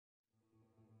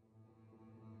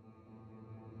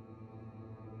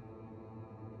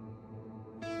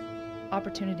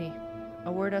Opportunity,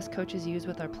 a word us coaches use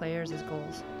with our players as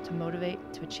goals, to motivate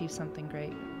to achieve something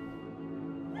great.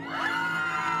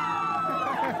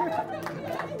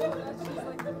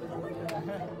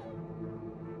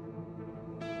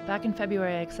 Back in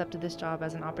February, I accepted this job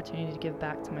as an opportunity to give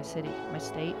back to my city, my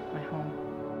state, my home.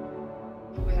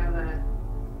 We have a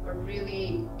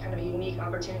really kind of unique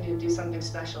opportunity to do something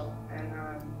special, and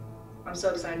I'm so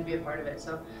excited to be a part of it.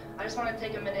 So I just want to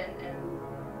take a minute and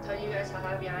tell you guys how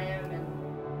happy I am.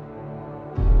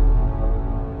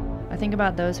 I think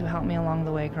about those who helped me along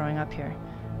the way growing up here,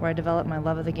 where I developed my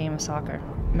love of the game of soccer,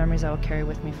 memories I will carry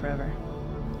with me forever.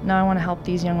 Now I want to help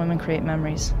these young women create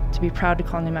memories, to be proud to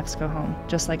call New Mexico home,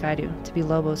 just like I do, to be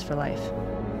Lobos for life.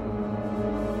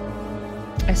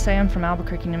 I say I'm from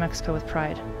Albuquerque, New Mexico with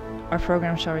pride. Our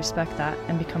program shall respect that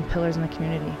and become pillars in the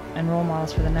community and role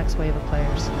models for the next wave of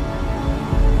players.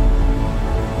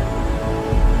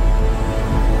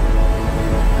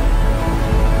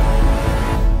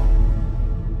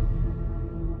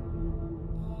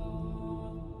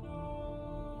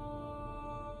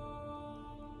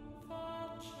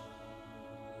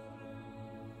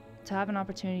 To have an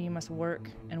opportunity, you must work,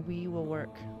 and we will work.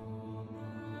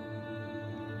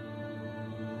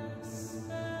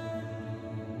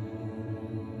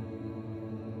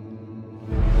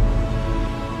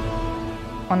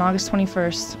 On August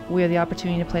 21st, we have the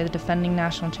opportunity to play the defending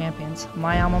national champions,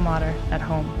 my alma mater, at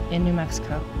home in New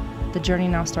Mexico. The journey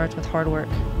now starts with hard work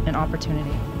and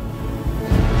opportunity.